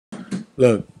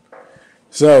Look,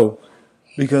 so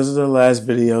because of the last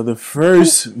video, the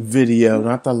first video,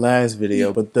 not the last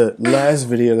video, but the last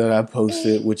video that I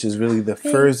posted, which is really the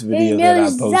first video that I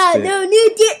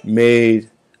posted, made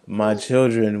my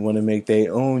children want to make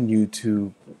their own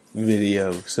YouTube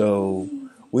video. So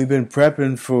we've been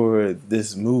prepping for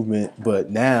this movement, but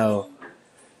now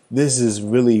this is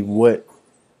really what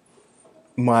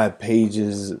my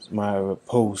pages, my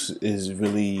post is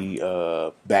really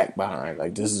back behind.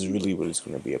 Like, this is really what it's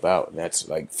going to be about. And that's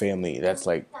like family. That's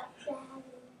like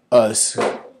us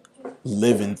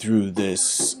living through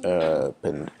this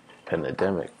pandemic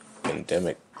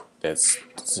that's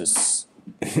just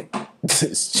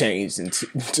just changed into,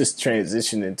 just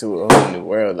transitioned into a whole new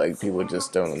world. Like, people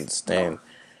just don't understand.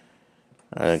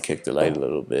 I done kicked the light a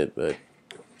little bit, but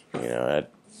you know, I'm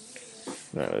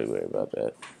not really worried about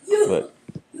that. But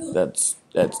that's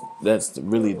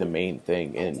really the main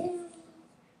thing. And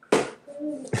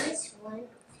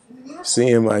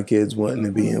seeing my kids wanting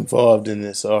to be involved in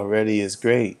this already is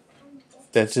great.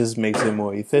 That just makes it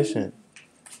more efficient,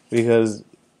 because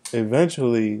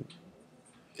eventually,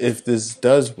 if this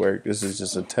does work, this is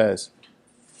just a test,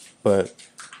 but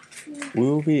we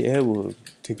will be able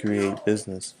to create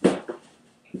business.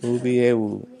 We'll be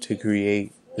able to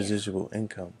create residual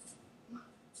income.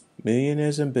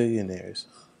 Millionaires and billionaires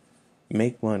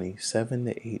make money 7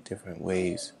 to 8 different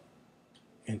ways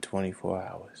in 24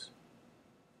 hours.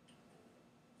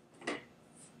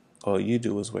 All you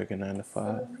do is work a 9 to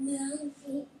 5.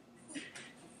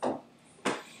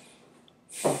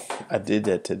 I did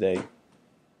that today.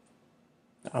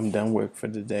 I'm done work for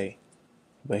the day,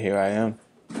 but here I am.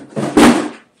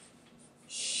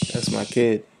 That's my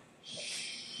kid.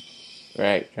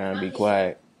 Right, trying to be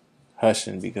quiet.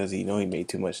 Hushing because he know he made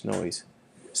too much noise.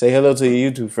 Say hello to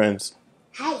your YouTube friends.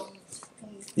 Hi.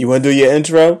 You want to do your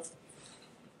intro?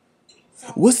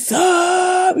 What's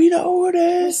up? You know what it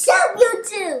is? What's up,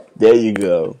 YouTube? There you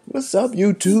go. What's up,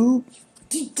 YouTube?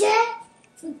 Today,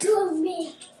 we're doing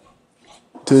me.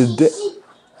 Today.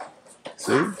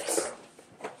 See?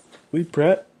 We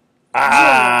prep.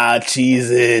 Ah,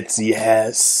 Cheez-Its.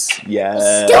 Yes. Yes.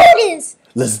 Let's do this.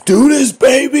 Let's do this,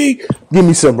 baby. Give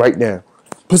me some right now.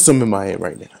 Put some in my hand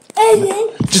right now.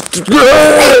 Just, no.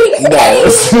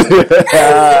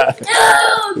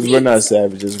 We're not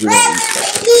savages. We're going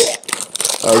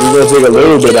to take a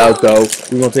little bit out, though.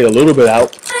 We're going to take a little bit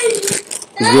out.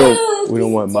 We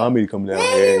don't want mommy to come down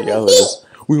here and yell at us.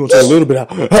 We're going to take a little bit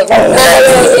out.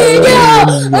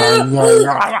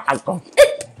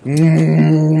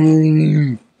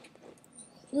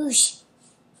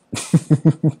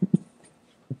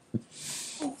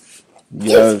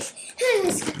 Yes.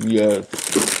 Yes.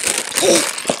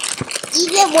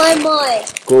 Even one more.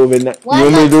 COVID-19. You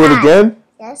want me to do it again?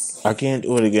 Yes. I can't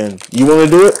do it again. You want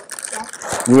to do it?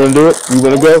 Yes. You want to do it? You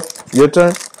want to go? Your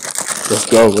turn? Let's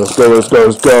go. Let's go. Let's go.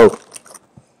 Let's go.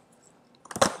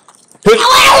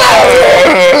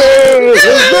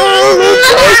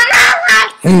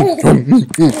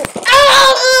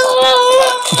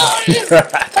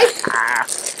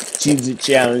 Cheez-It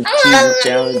challenge. Cheez-It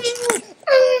challenge.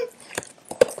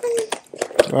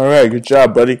 All right, good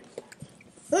job, buddy.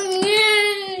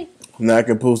 Now I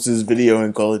can post this video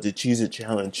and call it the Cheez-It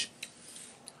challenge.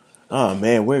 Oh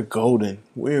man, we're golden.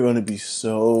 We're gonna be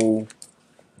so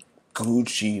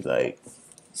Gucci, like.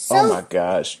 Oh my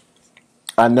gosh.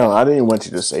 I know. I didn't want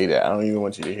you to say that. I don't even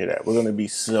want you to hear that. We're gonna be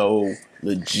so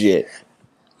legit.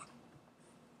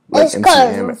 Like, it's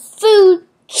called a food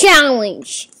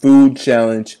challenge. Food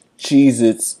challenge.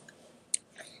 Cheez-Its.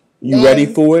 You ready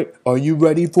for it? Are you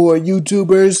ready for it,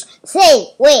 YouTubers?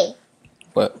 Say, wait.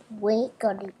 What? We're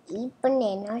gonna eat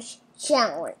bananas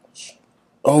challenge.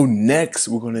 Oh, next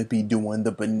we're gonna be doing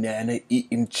the banana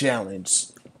eating challenge.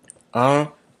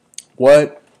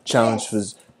 What?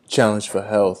 Challenge for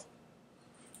health.